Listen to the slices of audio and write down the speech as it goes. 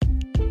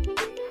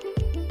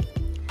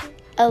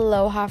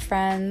Aloha,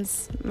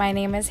 friends. My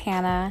name is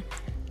Hannah,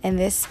 and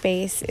this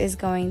space is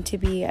going to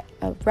be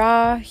a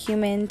raw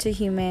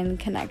human-to-human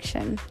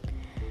connection.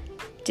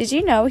 Did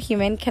you know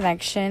human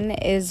connection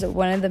is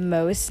one of the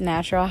most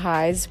natural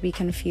highs we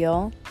can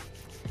feel?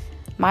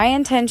 My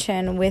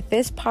intention with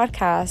this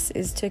podcast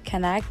is to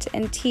connect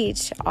and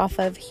teach off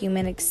of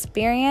human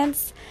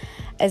experience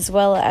as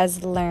well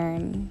as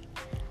learn.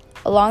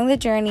 Along the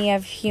journey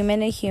of human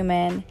to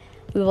human,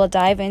 we will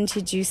dive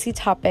into juicy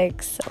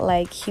topics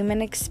like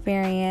human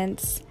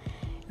experience,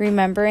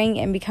 remembering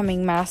and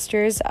becoming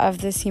masters of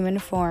this human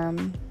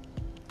form.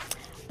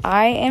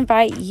 I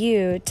invite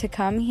you to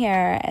come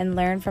here and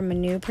learn from a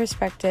new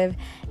perspective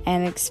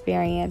and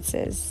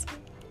experiences.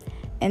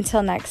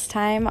 Until next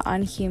time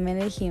on Human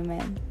to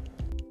Human.